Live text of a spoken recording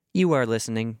You are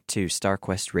listening to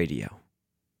StarQuest Radio.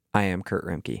 I am Kurt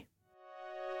Remke.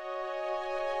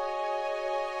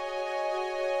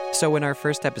 So in our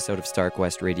first episode of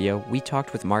StarQuest Radio, we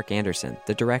talked with Mark Anderson,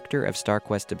 the director of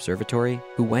StarQuest Observatory,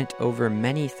 who went over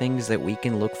many things that we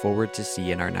can look forward to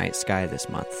see in our night sky this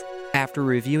month. After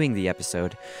reviewing the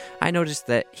episode, I noticed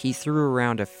that he threw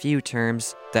around a few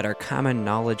terms that are common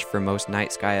knowledge for most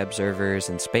night sky observers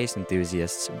and space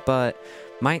enthusiasts, but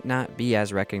might not be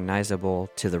as recognizable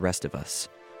to the rest of us.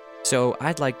 So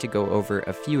I'd like to go over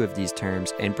a few of these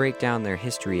terms and break down their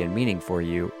history and meaning for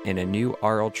you in a new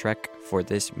aural trek for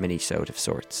this minisode of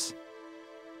sorts.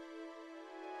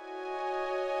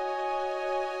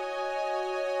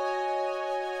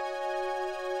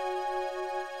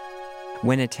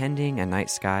 When attending a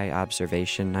night sky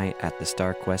observation night at the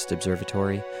StarQuest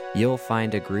Observatory, you'll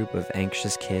find a group of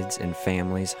anxious kids and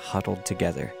families huddled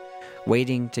together,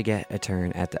 waiting to get a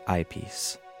turn at the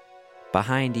eyepiece.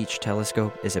 Behind each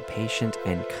telescope is a patient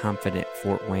and confident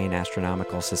Fort Wayne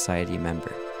Astronomical Society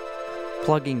member,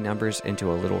 plugging numbers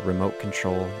into a little remote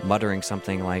control, muttering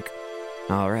something like,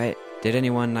 "All right, did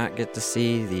anyone not get to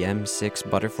see the M6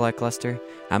 butterfly cluster?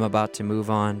 I'm about to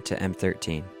move on to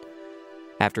M13.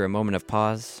 After a moment of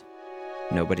pause,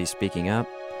 nobody speaking up,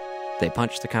 they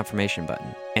punch the confirmation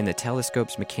button, and the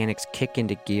telescope's mechanics kick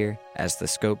into gear as the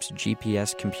scope's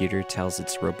GPS computer tells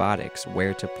its robotics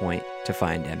where to point to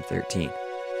find M13.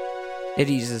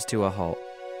 It eases to a halt.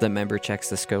 The member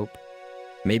checks the scope,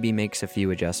 maybe makes a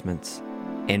few adjustments,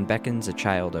 and beckons a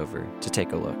child over to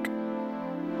take a look.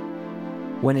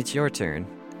 When it's your turn,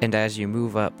 and as you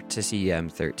move up to see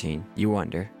M13, you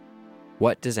wonder,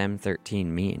 what does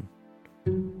M13 mean?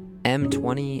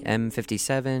 M20,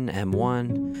 M57,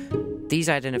 M1... These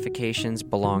identifications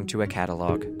belong to a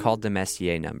catalog called the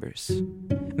Messier Numbers.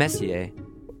 Messier,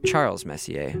 Charles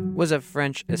Messier, was a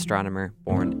French astronomer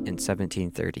born in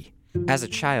 1730. As a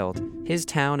child, his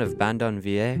town of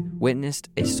Bandonville witnessed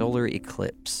a solar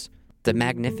eclipse. The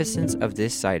magnificence of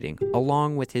this sighting,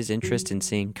 along with his interest in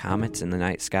seeing comets in the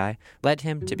night sky, led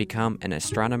him to become an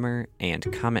astronomer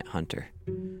and comet hunter.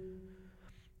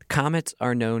 Comets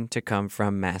are known to come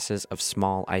from masses of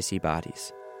small icy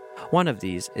bodies. One of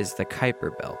these is the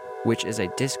Kuiper Belt, which is a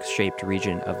disc-shaped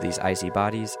region of these icy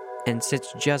bodies and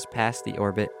sits just past the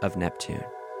orbit of Neptune.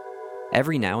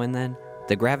 Every now and then,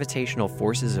 the gravitational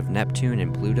forces of Neptune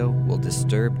and Pluto will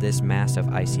disturb this mass of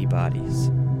icy bodies.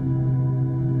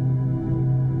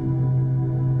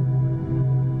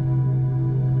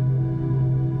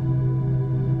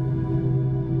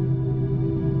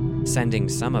 Sending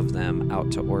some of them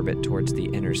out to orbit towards the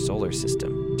inner solar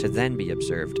system to then be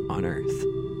observed on Earth.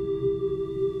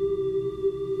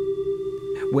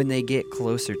 When they get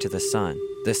closer to the sun,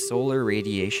 the solar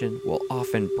radiation will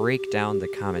often break down the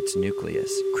comet's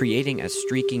nucleus, creating a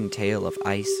streaking tail of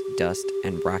ice, dust,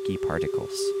 and rocky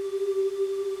particles.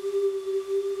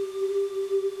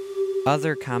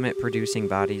 Other comet-producing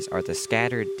bodies are the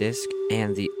scattered disk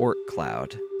and the Oort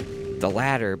cloud, the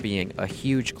latter being a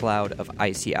huge cloud of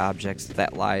icy objects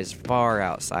that lies far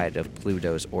outside of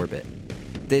Pluto's orbit.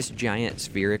 This giant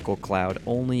spherical cloud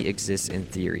only exists in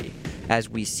theory, as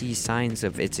we see signs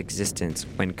of its existence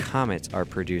when comets are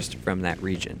produced from that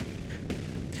region.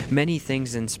 Many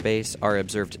things in space are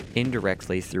observed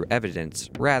indirectly through evidence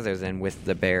rather than with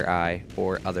the bare eye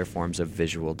or other forms of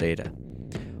visual data.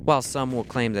 While some will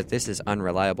claim that this is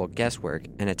unreliable guesswork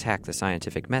and attack the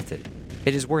scientific method,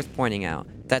 it is worth pointing out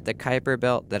that the Kuiper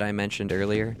Belt that I mentioned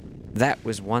earlier, that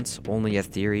was once only a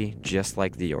theory just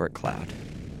like the Oort cloud.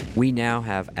 We now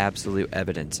have absolute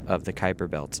evidence of the Kuiper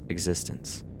Belt's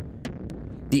existence.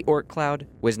 The Oort cloud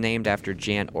was named after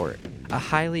Jan Oort, a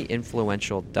highly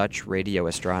influential Dutch radio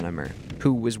astronomer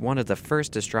who was one of the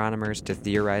first astronomers to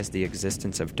theorize the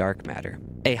existence of dark matter,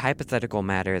 a hypothetical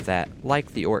matter that,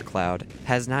 like the Oort cloud,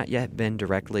 has not yet been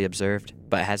directly observed,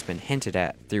 but has been hinted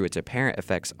at through its apparent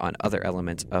effects on other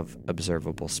elements of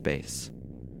observable space.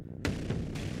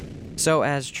 So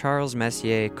as Charles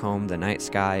Messier combed the night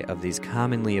sky of these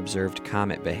commonly observed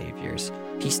comet behaviors,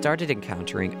 he started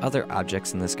encountering other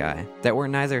objects in the sky that were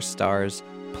neither stars,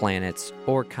 planets,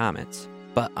 or comets,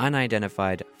 but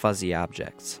unidentified fuzzy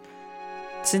objects.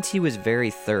 Since he was very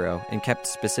thorough and kept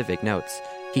specific notes,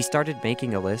 he started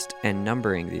making a list and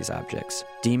numbering these objects,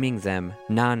 deeming them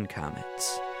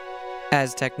non-comets.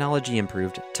 As technology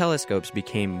improved, telescopes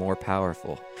became more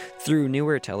powerful. Through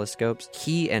newer telescopes,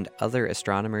 he and other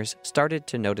astronomers started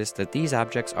to notice that these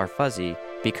objects are fuzzy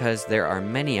because there are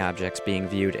many objects being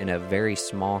viewed in a very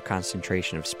small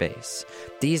concentration of space.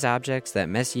 These objects that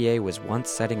Messier was once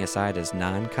setting aside as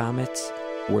non-comets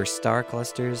were star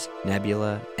clusters,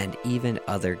 nebula, and even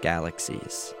other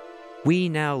galaxies. We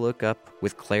now look up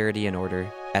with clarity and order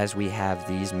as we have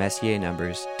these Messier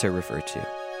numbers to refer to.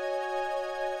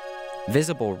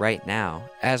 Visible right now,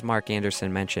 as Mark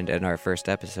Anderson mentioned in our first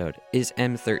episode, is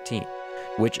M13,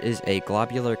 which is a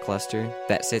globular cluster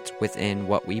that sits within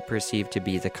what we perceive to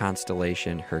be the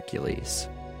constellation Hercules.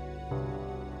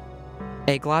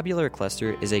 A globular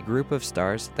cluster is a group of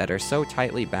stars that are so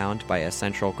tightly bound by a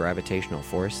central gravitational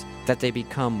force that they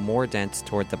become more dense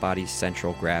toward the body's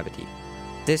central gravity.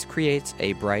 This creates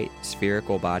a bright,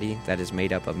 spherical body that is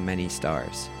made up of many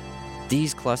stars.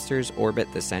 These clusters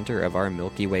orbit the center of our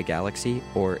Milky Way galaxy,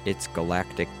 or its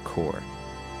galactic core.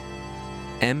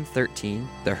 M13,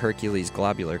 the Hercules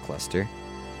Globular Cluster,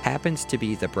 happens to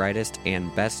be the brightest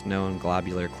and best-known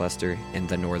globular cluster in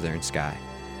the northern sky.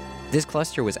 This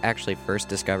cluster was actually first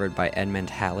discovered by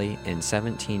Edmund Halley in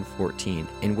 1714,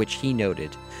 in which he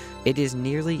noted, "It is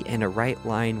nearly in a right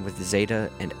line with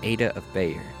Zeta and Eta of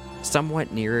Bayer,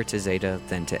 somewhat nearer to Zeta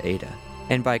than to Eta,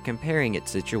 and by comparing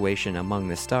its situation among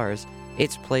the stars,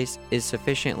 its place is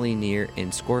sufficiently near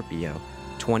in Scorpio,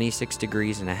 26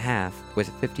 degrees and a half with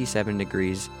 57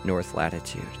 degrees north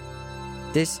latitude.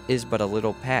 This is but a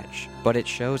little patch, but it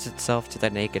shows itself to the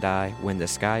naked eye when the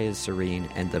sky is serene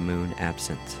and the moon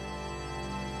absent."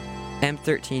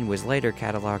 M13 was later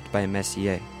catalogued by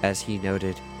Messier, as he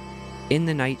noted, "In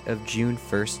the night of June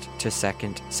 1st to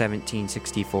 2nd,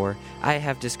 1764, I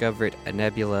have discovered a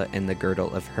nebula in the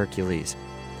girdle of Hercules,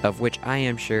 of which I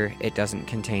am sure it doesn't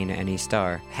contain any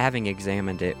star, having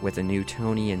examined it with a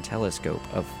Newtonian telescope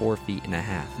of 4 feet and a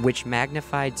half, which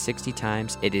magnified 60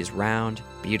 times it is round,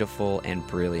 beautiful, and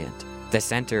brilliant, the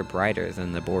center brighter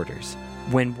than the borders.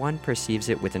 When one perceives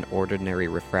it with an ordinary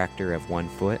refractor of 1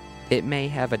 foot, it may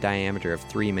have a diameter of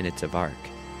 3 minutes of arc.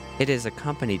 It is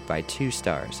accompanied by 2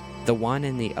 stars, the one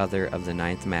and the other of the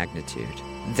 9th magnitude.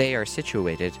 They are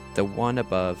situated, the one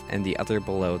above and the other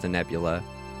below the nebula,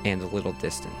 and a little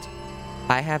distant.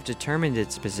 I have determined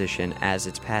its position as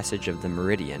its passage of the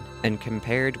meridian, and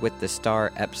compared with the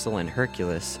star Epsilon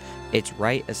Hercules, its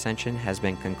right ascension has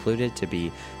been concluded to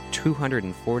be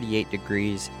 248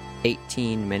 degrees,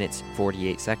 18 minutes,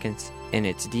 48 seconds, and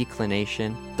its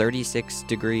declination 36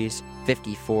 degrees,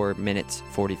 54 minutes,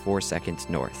 44 seconds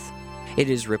north. It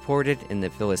is reported in the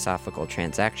Philosophical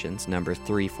Transactions, number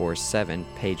 347,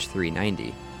 page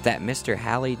 390, that Mr.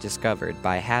 Halley discovered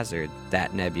by hazard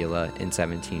that nebula in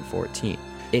 1714.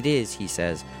 It is, he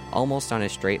says, almost on a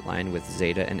straight line with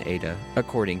Zeta and Eta,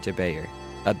 according to Bayer,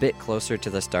 a bit closer to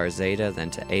the star Zeta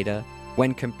than to Eta.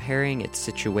 When comparing its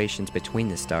situations between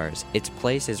the stars, its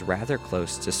place is rather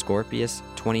close to Scorpius,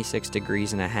 26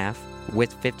 degrees and a half,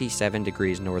 with 57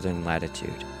 degrees northern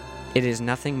latitude. It is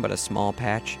nothing but a small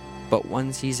patch, but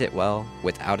one sees it well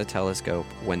without a telescope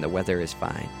when the weather is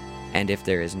fine, and if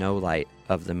there is no light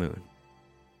of the moon."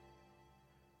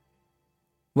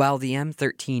 While the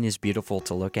M13 is beautiful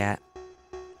to look at,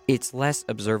 its less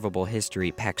observable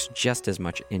history packs just as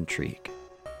much intrigue.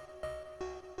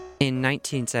 In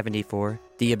 1974,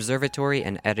 the observatory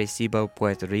in Arecibo,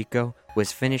 Puerto Rico,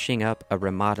 was finishing up a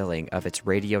remodeling of its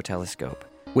radio telescope,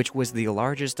 which was the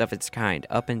largest of its kind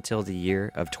up until the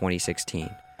year of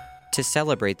 2016. To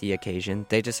celebrate the occasion,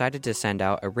 they decided to send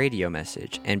out a radio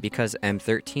message, and because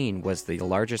M13 was the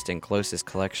largest and closest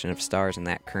collection of stars in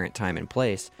that current time and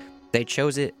place, they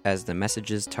chose it as the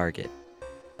message's target.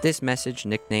 This message,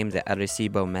 nicknamed the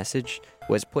Arecibo message,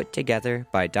 was put together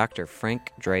by Dr.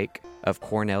 Frank Drake of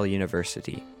Cornell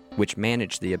University, which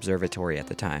managed the observatory at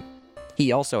the time.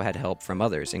 He also had help from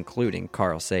others, including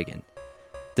Carl Sagan.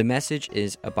 The message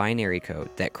is a binary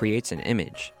code that creates an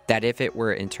image that, if it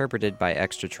were interpreted by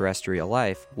extraterrestrial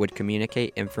life, would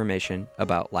communicate information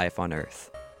about life on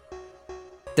Earth.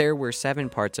 There were 7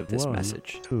 parts of this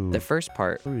message. The first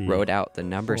part wrote out the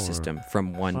number system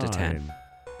from 1 to 10.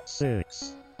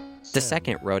 6. The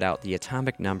second wrote out the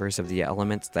atomic numbers of the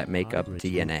elements that make up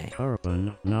DNA.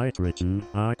 Carbon, nitrogen,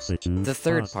 oxygen, The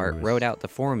third part phosphorus. wrote out the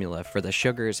formula for the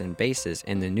sugars and bases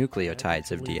in the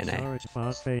nucleotides of DNA. Charged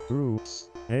phosphate groups,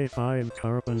 A5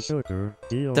 carbon sugar,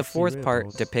 The fourth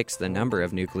part depicts the number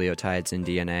of nucleotides in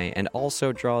DNA and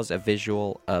also draws a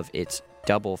visual of its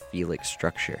double helix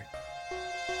structure.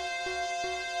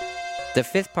 The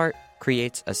fifth part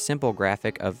creates a simple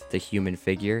graphic of the human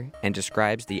figure and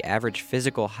describes the average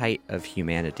physical height of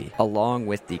humanity, along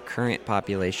with the current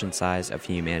population size of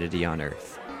humanity on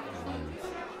Earth.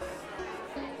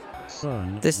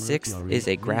 Sun, The sixth Mercury, is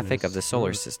a graphic of the Venus, solar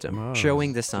Earth, system, Mars,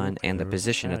 showing the sun and the Jupiter,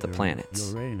 position of the Saturn,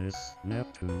 planets. Uranus,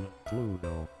 Neptune,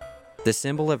 Pluto. The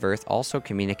symbol of Earth also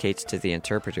communicates to the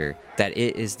interpreter that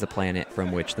it is the planet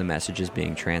from which the message is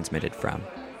being transmitted from.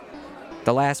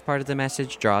 The last part of the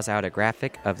message draws out a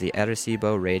graphic of the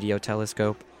Arecibo radio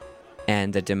telescope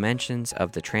and the dimensions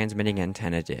of the transmitting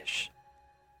antenna dish.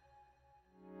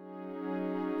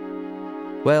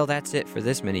 Well, that's it for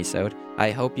this minisode.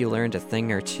 I hope you learned a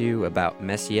thing or two about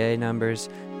Messier numbers,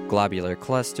 globular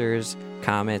clusters,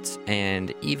 comets,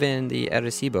 and even the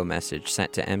Arecibo message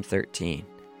sent to M13.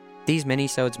 These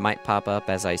minisodes might pop up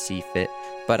as I see fit,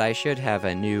 but I should have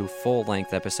a new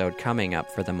full-length episode coming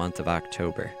up for the month of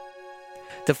October.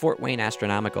 The Fort Wayne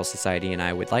Astronomical Society and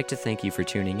I would like to thank you for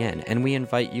tuning in, and we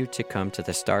invite you to come to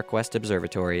the StarQuest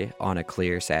Observatory on a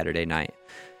clear Saturday night.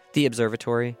 The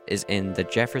observatory is in the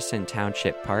Jefferson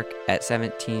Township Park at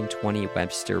 1720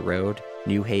 Webster Road,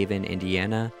 New Haven,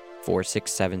 Indiana,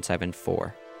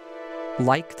 46774.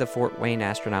 Like the Fort Wayne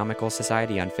Astronomical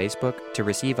Society on Facebook to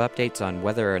receive updates on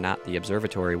whether or not the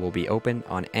observatory will be open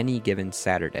on any given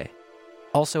Saturday.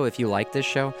 Also, if you like this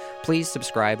show, please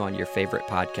subscribe on your favorite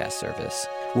podcast service.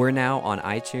 We're now on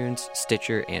iTunes,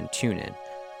 Stitcher, and TuneIn.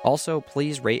 Also,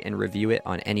 please rate and review it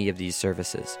on any of these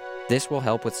services. This will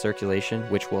help with circulation,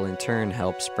 which will in turn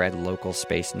help spread local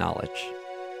space knowledge.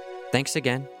 Thanks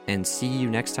again, and see you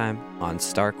next time on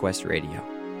StarQuest Radio.